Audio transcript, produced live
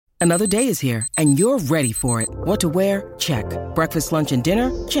Another day is here, and you're ready for it. What to wear? Check. Breakfast, lunch, and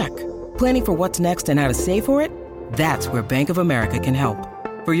dinner? Check. Planning for what's next and how to save for it? That's where Bank of America can help.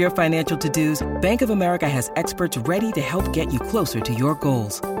 For your financial to-dos, Bank of America has experts ready to help get you closer to your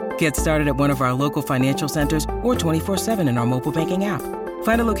goals. Get started at one of our local financial centers or 24/7 in our mobile banking app.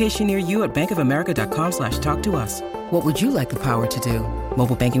 Find a location near you at bankofamerica.com/talktous. What would you like the power to do?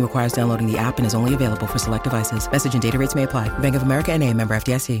 Mobile banking requires downloading the app and is only available for select devices. Message and data rates may apply. Bank of America N.A., member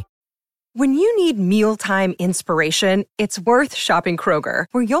FDIC. When you need mealtime inspiration, it's worth shopping Kroger,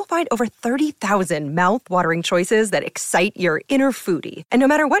 where you'll find over 30,000 mouth-watering choices that excite your inner foodie. And no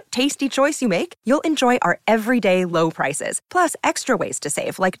matter what tasty choice you make, you'll enjoy our everyday low prices, plus extra ways to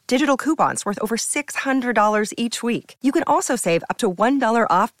save, like digital coupons worth over $600 each week. You can also save up to $1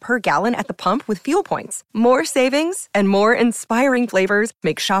 off per gallon at the pump with fuel points. More savings and more inspiring flavors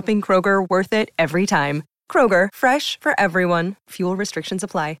make shopping Kroger worth it every time. Kroger, fresh for everyone. Fuel restrictions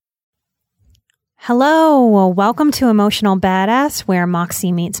apply. Hello, welcome to Emotional Badass, where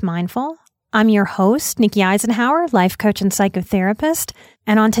Moxie meets Mindful. I'm your host, Nikki Eisenhower, life coach and psychotherapist.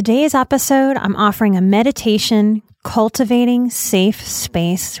 And on today's episode, I'm offering a meditation, cultivating safe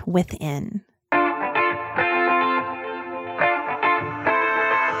space within.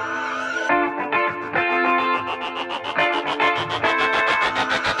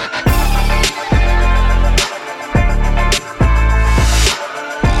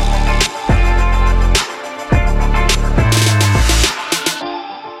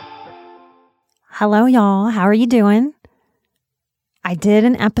 Hello, y'all. How are you doing? I did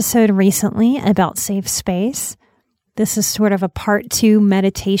an episode recently about safe space. This is sort of a part 2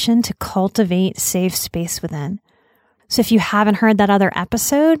 meditation to cultivate safe space within. So if you haven't heard that other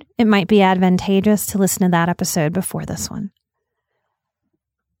episode, it might be advantageous to listen to that episode before this one.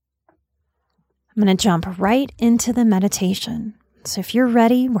 I'm going to jump right into the meditation. So if you're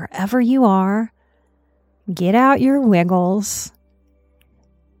ready, wherever you are, get out your wiggles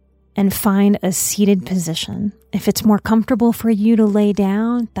and find a seated position. If it's more comfortable for you to lay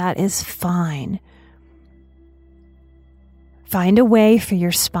down, that is fine. Find a way for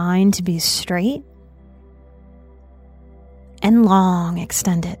your spine to be straight and long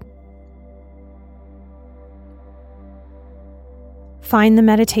extended. Find the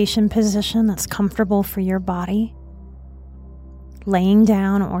meditation position that's comfortable for your body, laying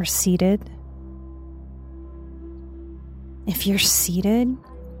down or seated. If you're seated,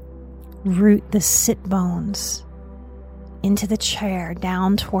 root the sit bones into the chair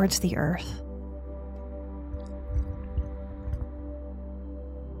down towards the earth.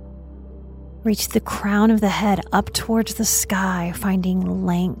 Reach the crown of the head up towards the sky, finding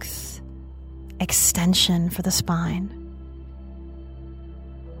length, extension for the spine.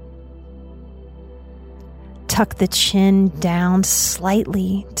 Tuck the chin down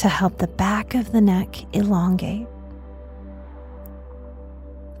slightly to help the back of the neck elongate.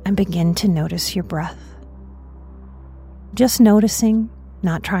 And begin to notice your breath. Just noticing,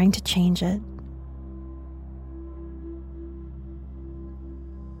 not trying to change it.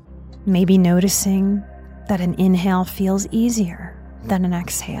 Maybe noticing that an inhale feels easier than an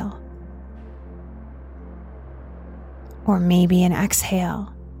exhale. Or maybe an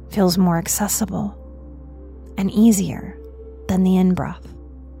exhale feels more accessible and easier than the in-breath.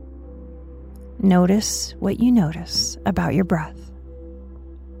 Notice what you notice about your breath.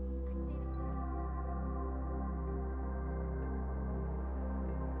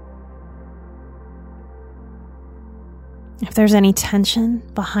 If there's any tension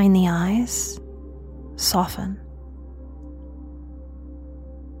behind the eyes, soften.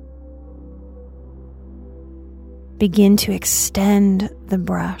 Begin to extend the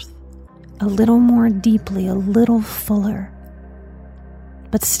breath a little more deeply, a little fuller,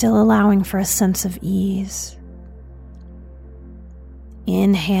 but still allowing for a sense of ease.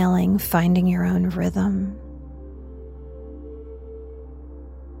 Inhaling, finding your own rhythm.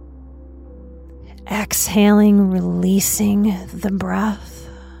 Exhaling, releasing the breath.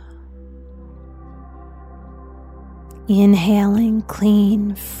 Inhaling,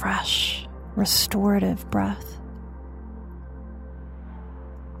 clean, fresh, restorative breath.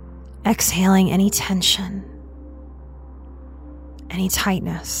 Exhaling any tension, any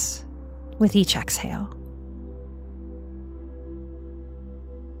tightness with each exhale.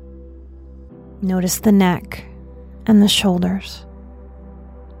 Notice the neck and the shoulders.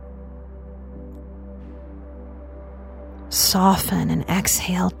 Soften and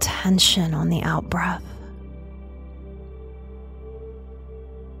exhale tension on the out-breath.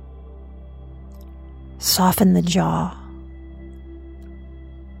 Soften the jaw.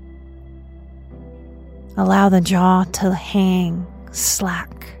 Allow the jaw to hang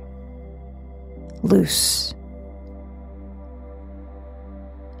slack loose,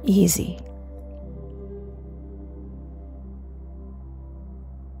 easy.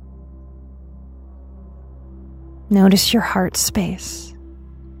 Notice your heart space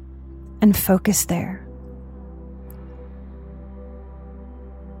and focus there.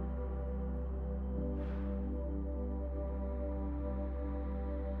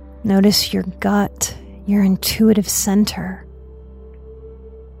 Notice your gut, your intuitive center.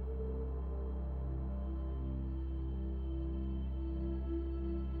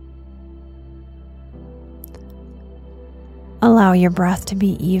 Allow your breath to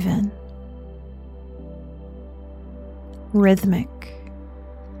be even, rhythmic,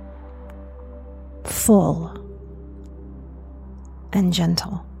 full, and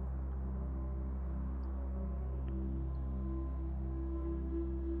gentle.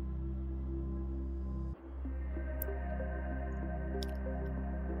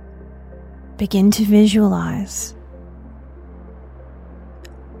 Begin to visualize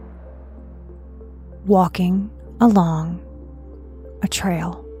walking along a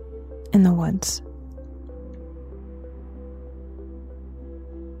trail in the woods.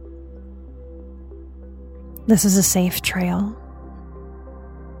 This is a safe trail.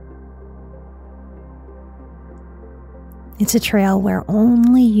 It's a trail where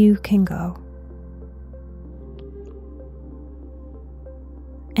only you can go.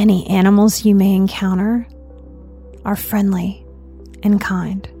 Any animals you may encounter are friendly and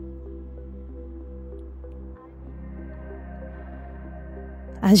kind.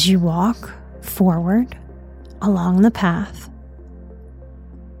 As you walk forward along the path,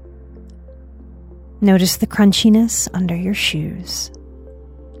 notice the crunchiness under your shoes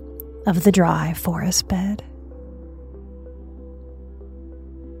of the dry forest bed.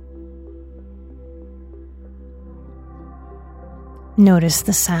 Notice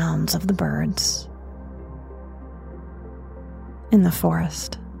the sounds of the birds in the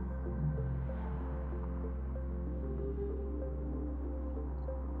forest.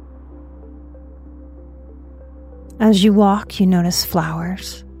 As you walk, you notice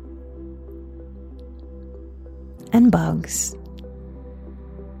flowers and bugs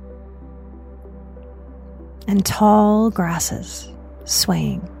and tall grasses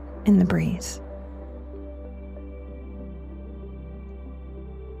swaying in the breeze.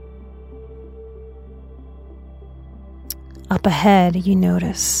 Up ahead, you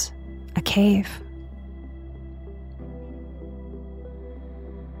notice a cave.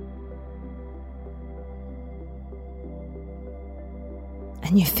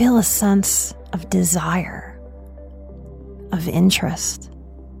 And you feel a sense of desire, of interest.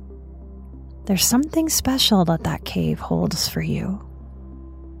 There's something special that cave holds for you.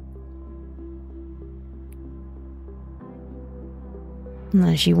 And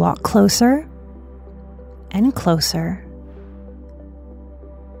as you walk closer and closer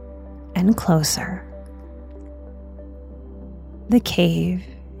and closer, the cave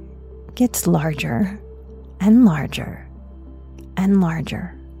gets larger and larger and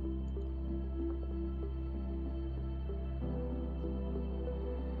larger.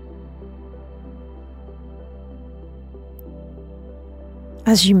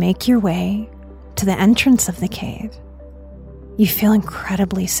 As you make your way to the entrance of the cave, you feel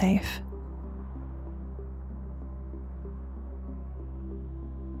incredibly safe.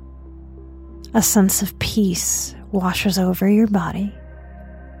 A sense of peace washes over your body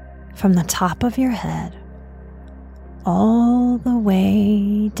from the top of your head all the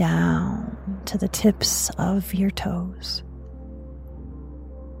way down to the tips of your toes.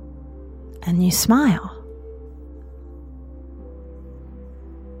 And you smile.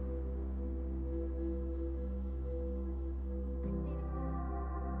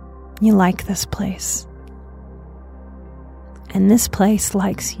 You like this place. And this place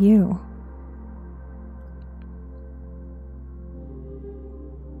likes you.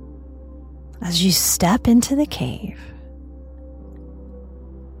 As you step into the cave,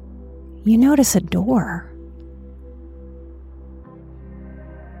 you notice a door.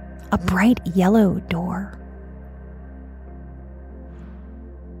 A bright yellow door.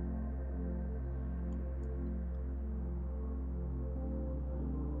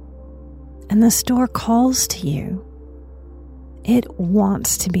 And this door calls to you. It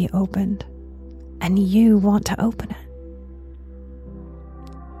wants to be opened, and you want to open it.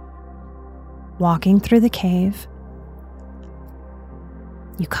 Walking through the cave,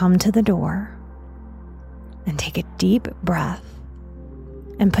 you come to the door and take a deep breath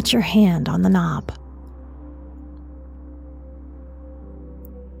and put your hand on the knob.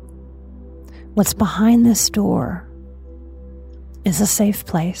 What's behind this door is a safe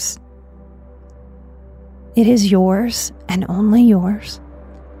place. It is yours and only yours.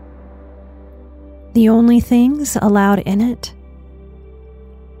 The only things allowed in it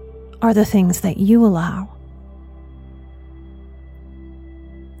are the things that you allow.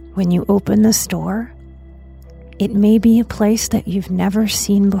 When you open this door, it may be a place that you've never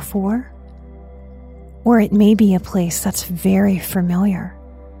seen before, or it may be a place that's very familiar.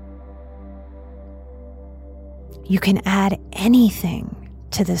 You can add anything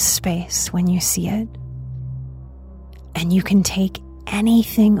to this space when you see it, and you can take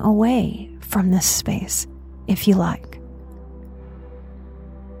anything away from this space if you like.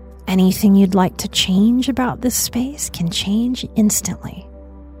 Anything you'd like to change about this space can change instantly.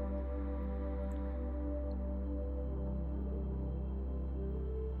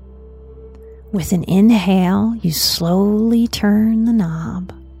 With an inhale, you slowly turn the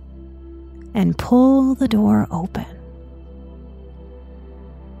knob and pull the door open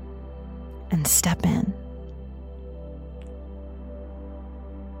and step in.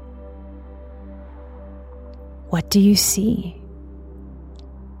 What do you see?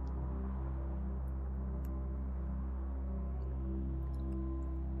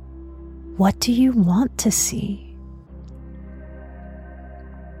 What do you want to see?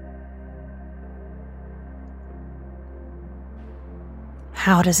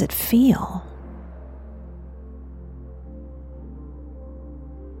 How does it feel?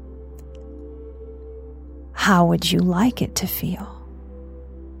 How would you like it to feel?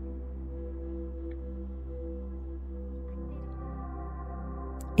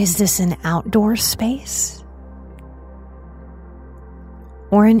 Is this an outdoor space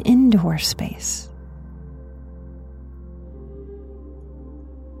or an indoor space?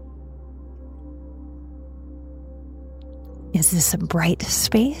 Is this a bright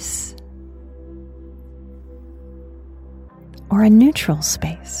space or a neutral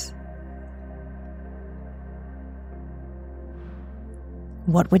space?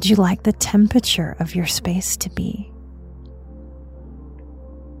 What would you like the temperature of your space to be?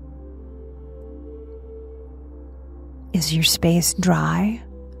 Is your space dry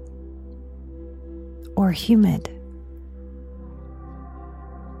or humid?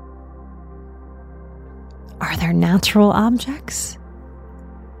 Are there natural objects?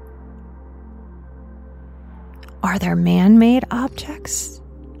 Are there man-made objects?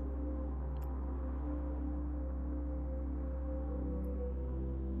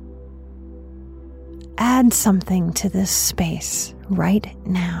 Add something to this space right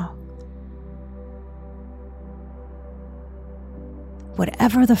now.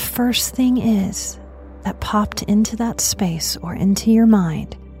 Whatever the first thing is that popped into that space or into your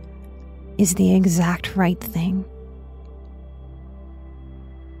mind is the exact right thing.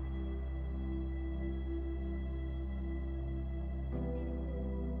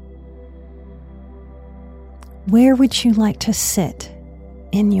 Where would you like to sit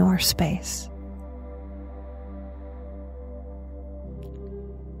in your space?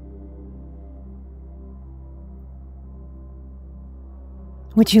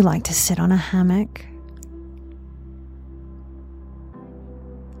 Would you like to sit on a hammock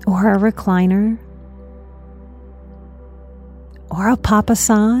or a recliner or a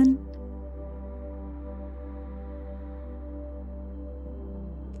papasan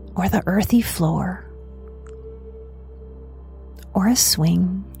or the earthy floor or a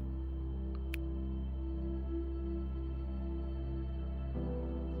swing?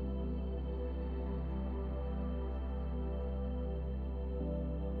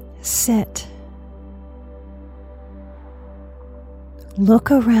 Sit.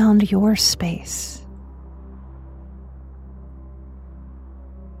 Look around your space.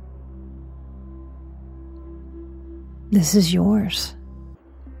 This is yours.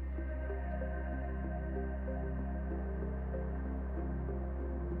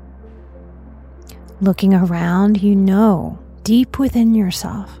 Looking around, you know deep within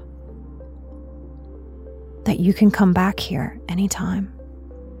yourself that you can come back here anytime.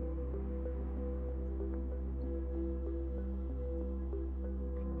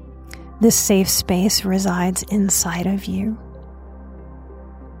 This safe space resides inside of you.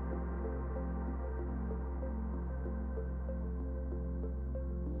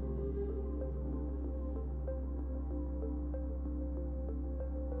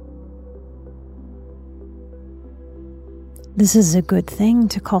 This is a good thing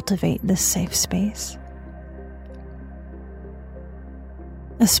to cultivate this safe space.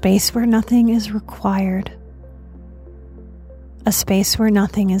 A space where nothing is required. A space where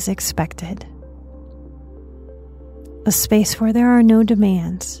nothing is expected. A space where there are no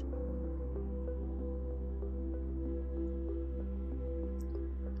demands.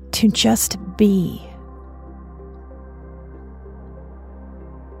 To just be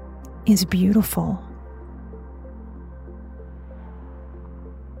is beautiful.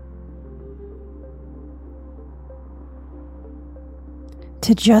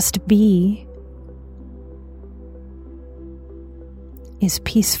 To just be is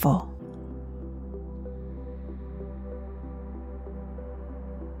peaceful.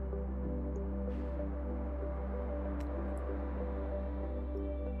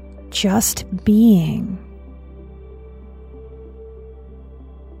 Just being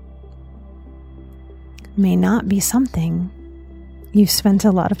may not be something you've spent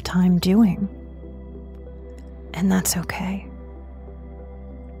a lot of time doing, and that's okay.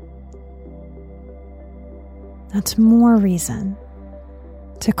 That's more reason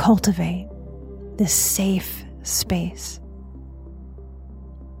to cultivate this safe space.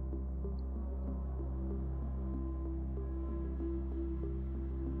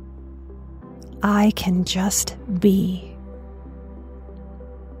 I can just be.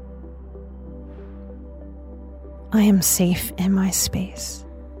 I am safe in my space.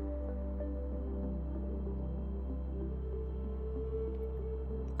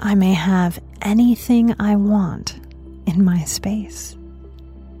 I may have anything I want in my space.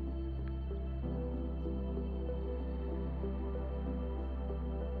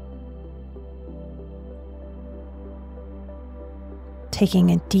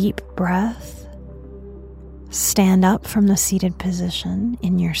 Taking a deep breath, stand up from the seated position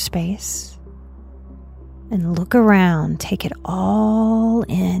in your space and look around. Take it all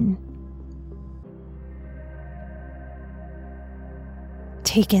in.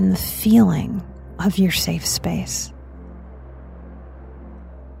 Take in the feeling of your safe space.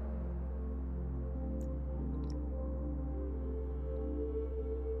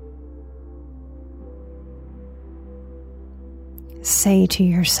 Say to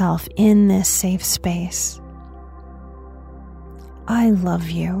yourself in this safe space, I love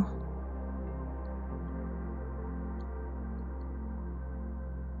you.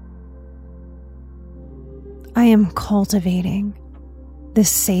 I am cultivating this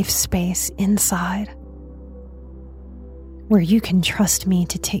safe space inside where you can trust me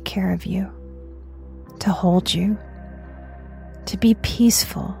to take care of you, to hold you, to be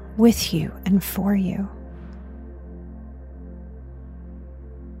peaceful with you and for you.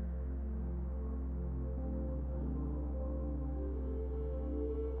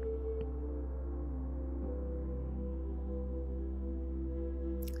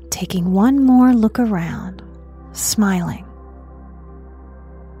 Taking one more look around, smiling,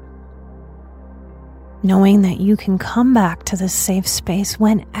 knowing that you can come back to this safe space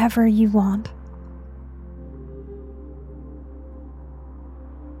whenever you want.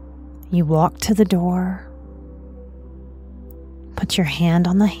 You walk to the door, put your hand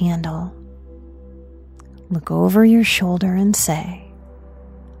on the handle, look over your shoulder and say,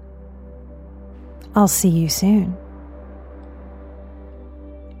 I'll see you soon.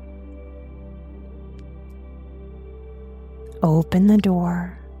 Open the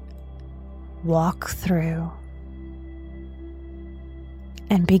door, walk through,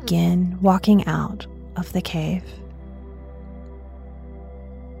 and begin walking out of the cave.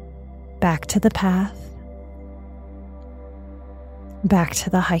 Back to the path, back to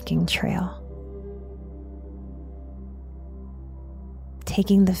the hiking trail.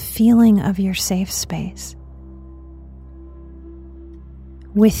 Taking the feeling of your safe space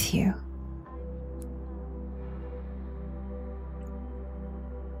with you.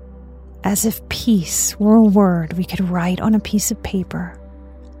 As if peace were a word we could write on a piece of paper,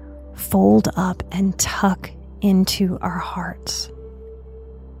 fold up and tuck into our hearts.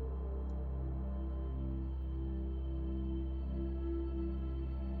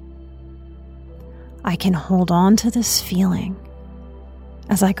 I can hold on to this feeling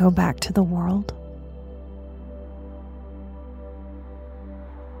as I go back to the world.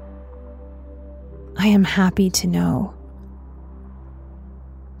 I am happy to know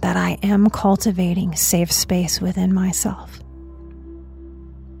that I am cultivating safe space within myself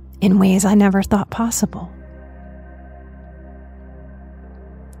in ways I never thought possible.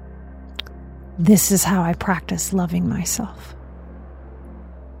 This is how I practice loving myself.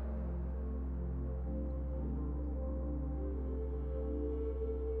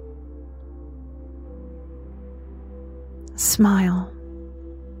 Smile.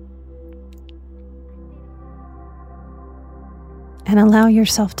 And allow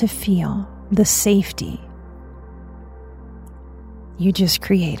yourself to feel the safety you just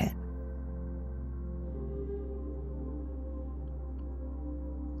created.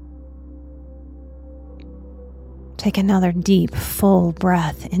 Take another deep, full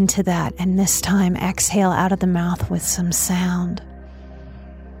breath into that, and this time exhale out of the mouth with some sound.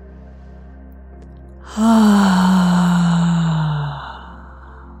 When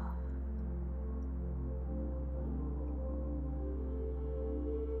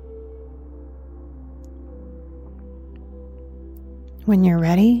you're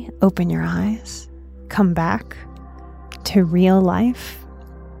ready, open your eyes, come back to real life,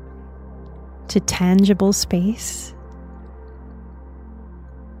 to tangible space,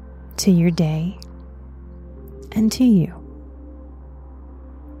 to your day, and to you.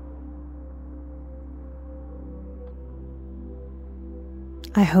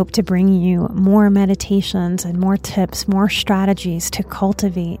 I hope to bring you more meditations and more tips, more strategies to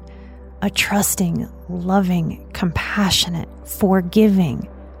cultivate a trusting, loving, compassionate, forgiving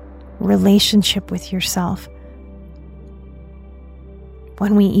relationship with yourself.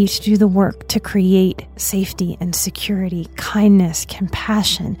 When we each do the work to create safety and security, kindness,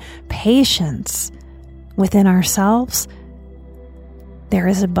 compassion, patience within ourselves, there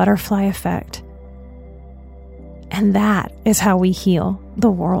is a butterfly effect. And that is how we heal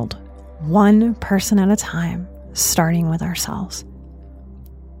the world, one person at a time, starting with ourselves.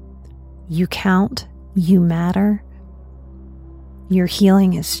 You count, you matter. Your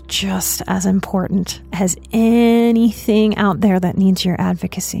healing is just as important as anything out there that needs your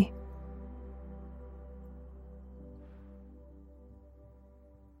advocacy.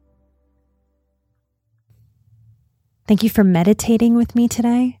 Thank you for meditating with me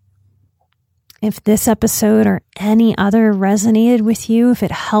today. If this episode or any other resonated with you, if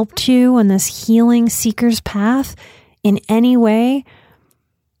it helped you on this healing seeker's path in any way,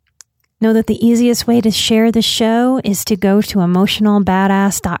 know that the easiest way to share the show is to go to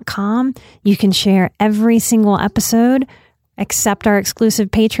emotionalbadass.com. You can share every single episode, except our exclusive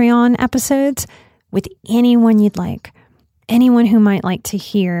Patreon episodes, with anyone you'd like. Anyone who might like to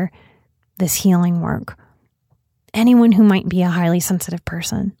hear this healing work. Anyone who might be a highly sensitive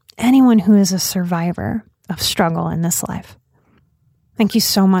person. Anyone who is a survivor of struggle in this life. Thank you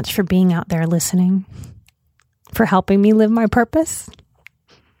so much for being out there listening, for helping me live my purpose.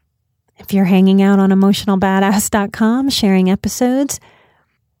 If you're hanging out on emotionalbadass.com, sharing episodes,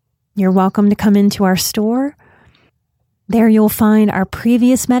 you're welcome to come into our store. There you'll find our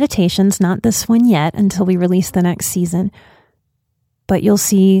previous meditations, not this one yet until we release the next season, but you'll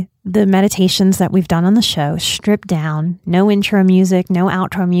see the meditations that we've done on the show stripped down, no intro music, no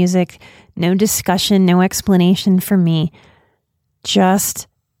outro music, no discussion, no explanation from me, just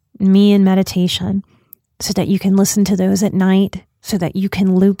me in meditation, so that you can listen to those at night, so that you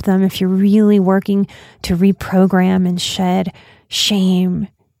can loop them if you're really working to reprogram and shed shame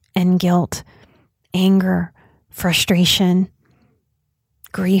and guilt, anger, frustration,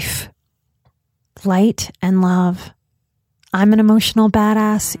 grief, light and love. I'm an emotional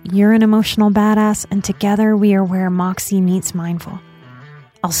badass, you're an emotional badass, and together we are where Moxie meets mindful.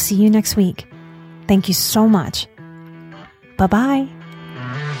 I'll see you next week. Thank you so much. Bye-bye.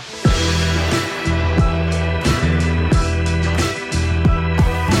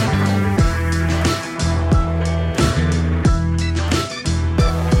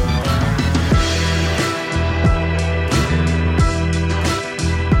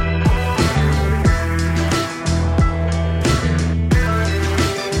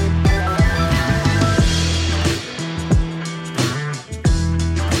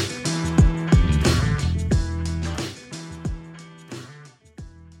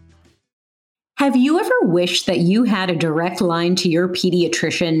 Have you ever wished that you had a direct line to your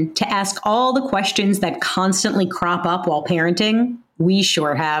pediatrician to ask all the questions that constantly crop up while parenting? We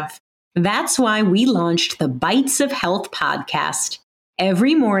sure have. That's why we launched the Bites of Health podcast.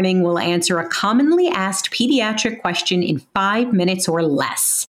 Every morning, we'll answer a commonly asked pediatric question in 5 minutes or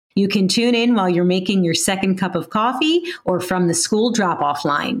less. You can tune in while you're making your second cup of coffee or from the school drop-off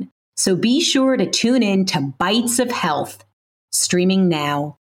line. So be sure to tune in to Bites of Health, streaming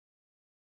now.